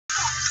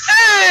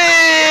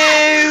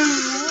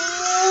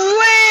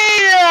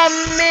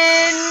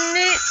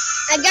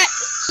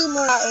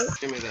more light.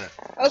 Give me that.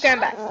 Okay, I'm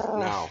back.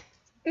 Now.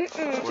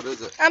 What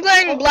is it? I'm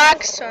playing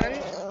Black Sun.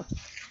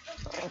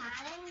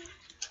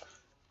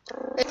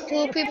 The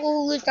two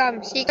people who's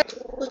secret,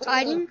 who's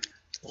hiding.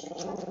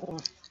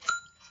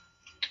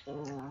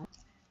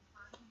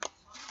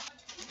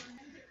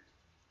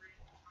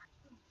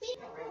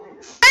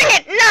 Dang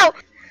it! No!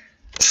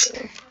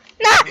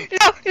 No!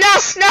 No! No!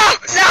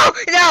 No!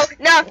 No!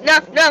 No! No!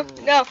 No!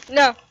 No!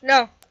 No!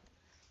 No!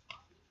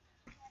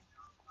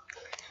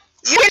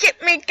 You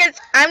get me because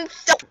I'm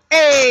so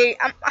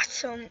I'm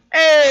awesome.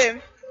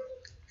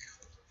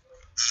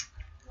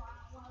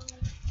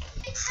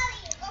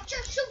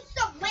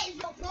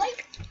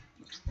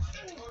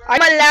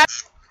 I'm allowed.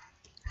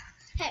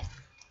 Hey,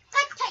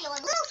 let's tell you a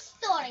little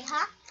story,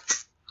 huh?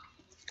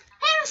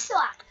 Here's a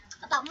story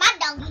about my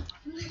doggy.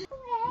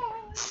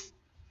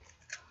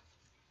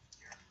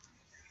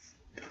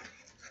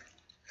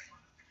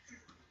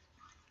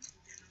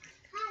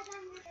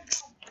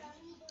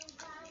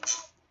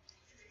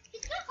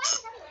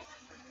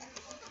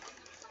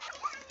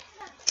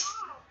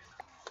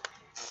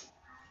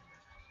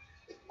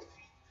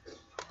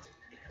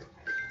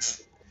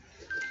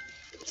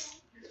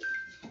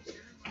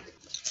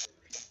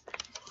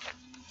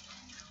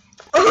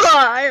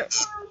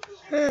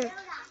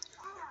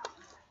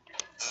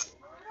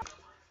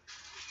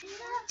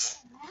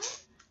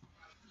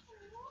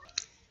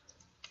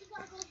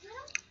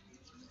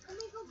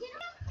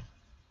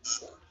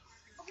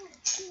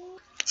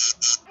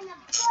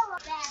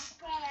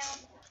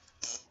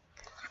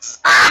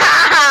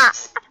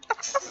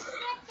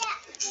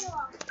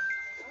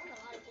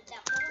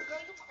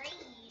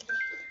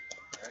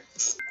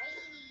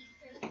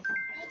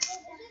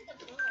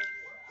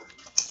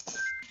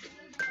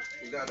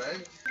 You got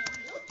eggs?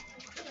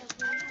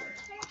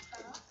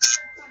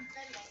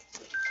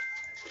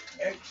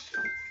 Eggs.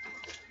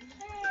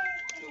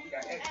 We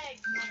got eggs.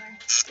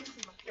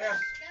 Yes.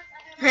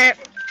 Hey.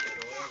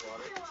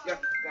 Yep,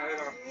 got it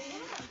on.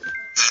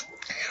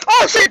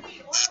 Oh shit!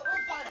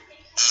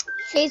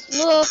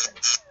 Facebook.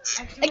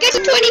 I get to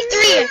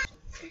 23.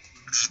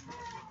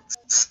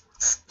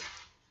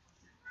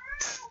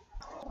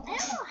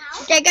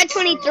 Okay, I got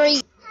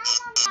 23.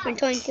 I'm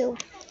 22.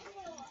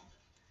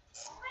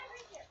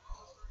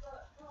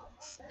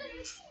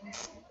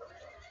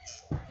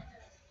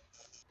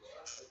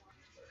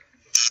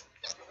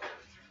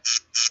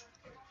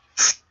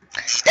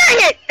 Dang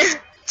it!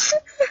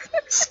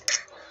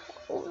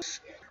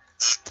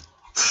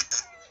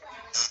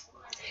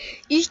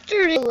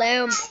 Easter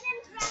lamb.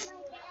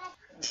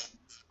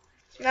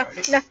 No,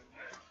 no.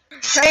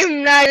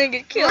 I'm not gonna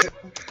get killed.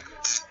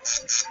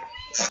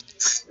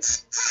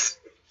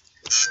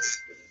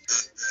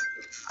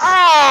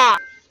 Ah!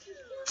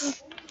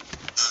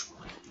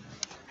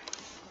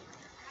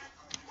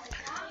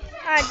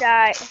 I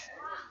died.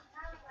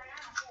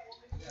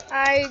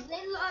 I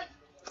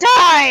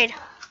died.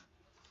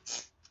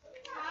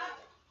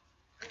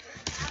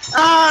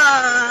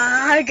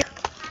 Ah!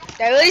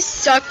 That really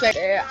sucked right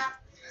there.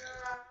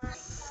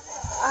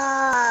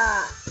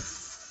 Ah!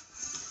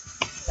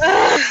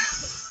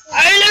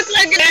 I look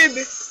like a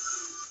baby.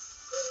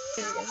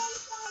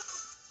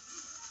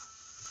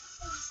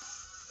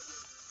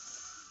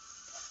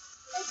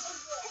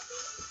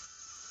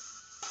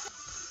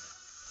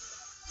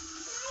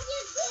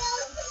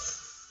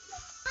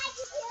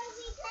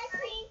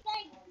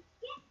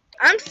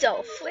 I'm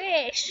so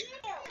fresh.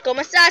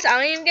 ¿Cómo estás? I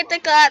don't even get the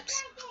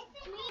claps.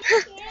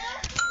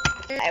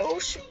 I will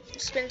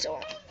spin so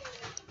long.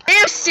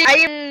 I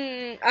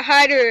am a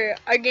hider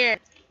again.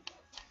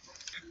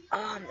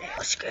 Oh man,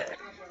 that's good.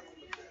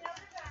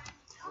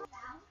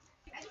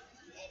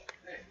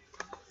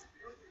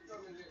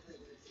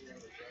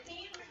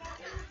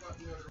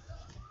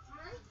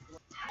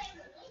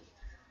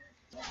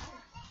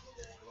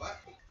 What?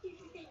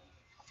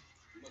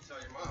 I'm gonna tell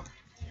your mom.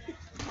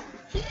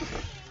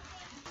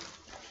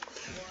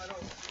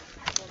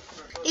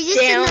 Is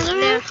this another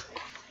room?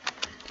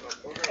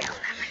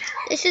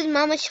 This is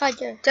Mama's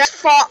charger. That's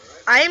fault.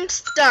 I am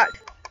stuck.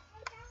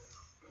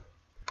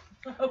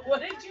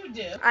 What did you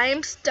do? I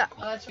am stuck.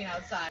 Oh, that's me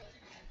outside.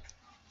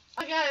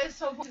 Oh my god, it's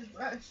so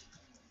rush.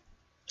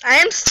 I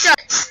am stuck.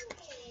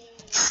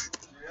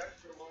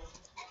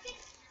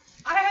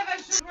 I have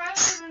extra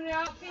breath and they're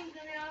all pink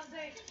and they all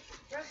say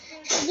breast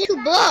pink.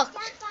 2 bucks.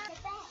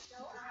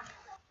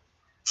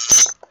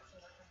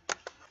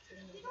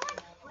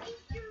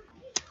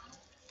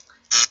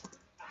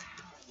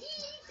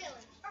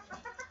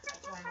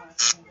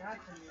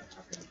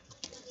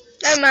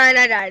 Never mind,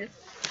 I died.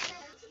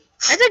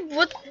 I said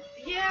what?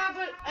 Yeah,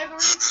 but I've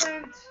already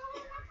spent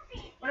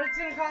what it's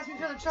gonna cost me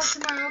for the truck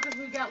tomorrow because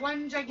we got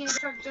one gigantic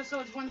truck just so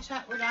it's one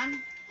shot, we're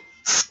done.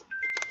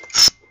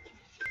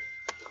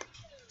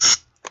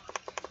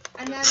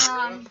 And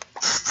then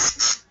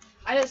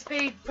I just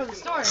paid for the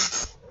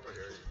storage.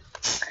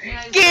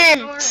 Game.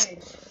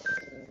 Storage.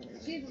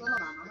 She's little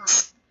mama, huh?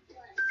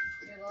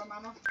 Your little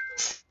mama.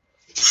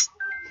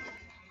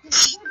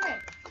 Okay.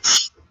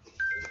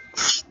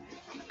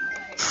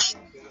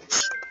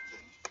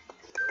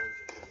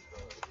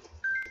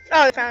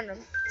 Oh, I found him.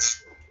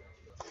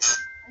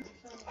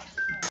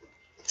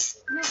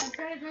 No, I'm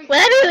trying to drink.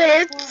 Whatever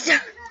it is.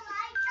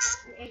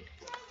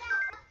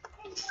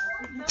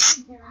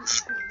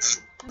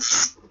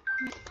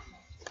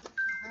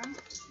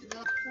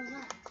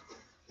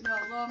 No,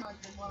 Loma.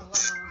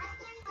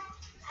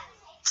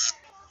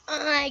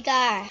 Oh my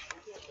god.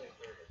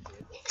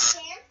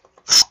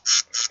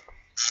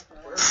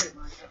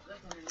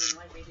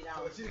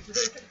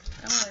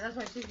 That's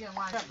why she's getting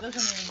lined up. This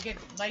one even get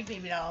like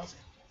baby dolls.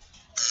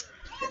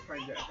 Yeah, I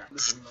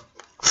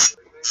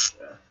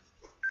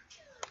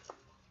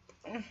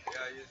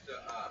used to,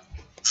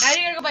 Now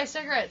you gotta go buy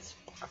cigarettes.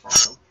 I found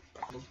some.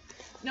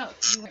 No, I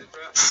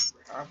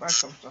found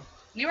some stuff.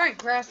 you weren't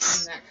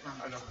grasping that I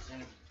know.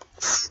 conversation.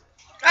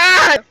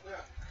 Ah!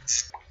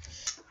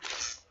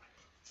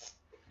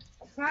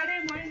 Friday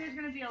morning there's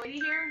gonna be a lady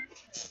here.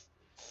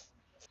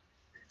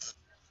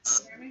 You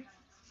hear me?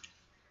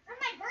 On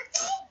my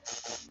birthday?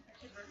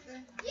 It's your birthday?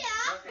 Yeah.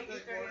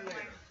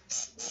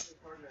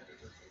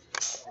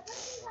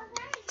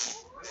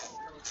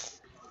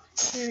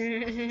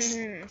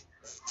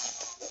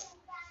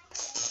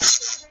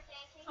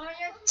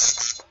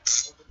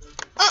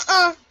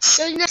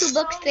 There's no 2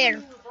 books there.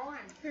 No.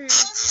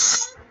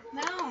 I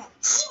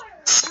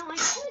don't like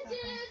that.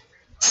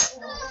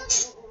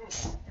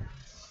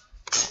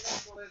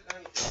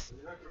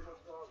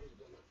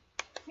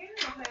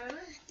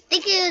 I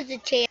think it was the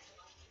chair.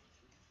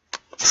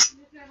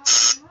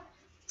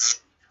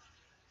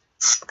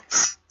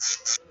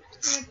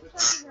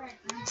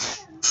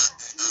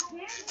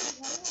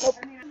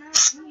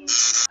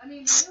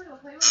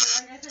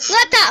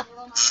 Laptop!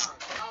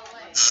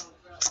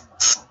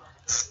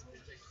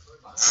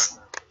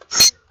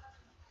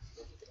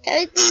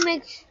 Everything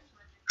makes...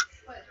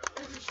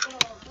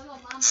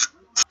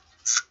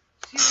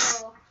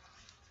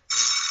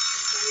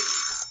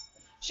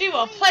 She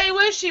will play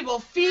with, she will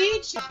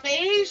feed, she will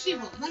bathe, she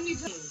will let me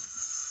play.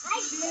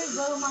 She is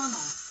little mama.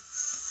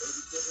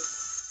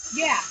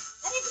 Yeah. I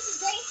think this is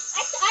great.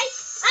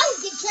 I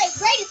would get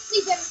greatest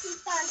sleep ever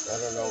since I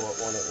don't know what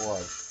one it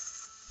was.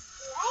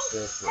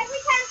 This one.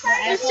 Every time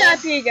Good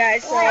stuff, you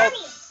guys. So,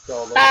 Mommy,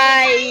 So,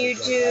 bye,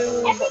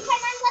 YouTube. every time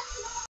I'm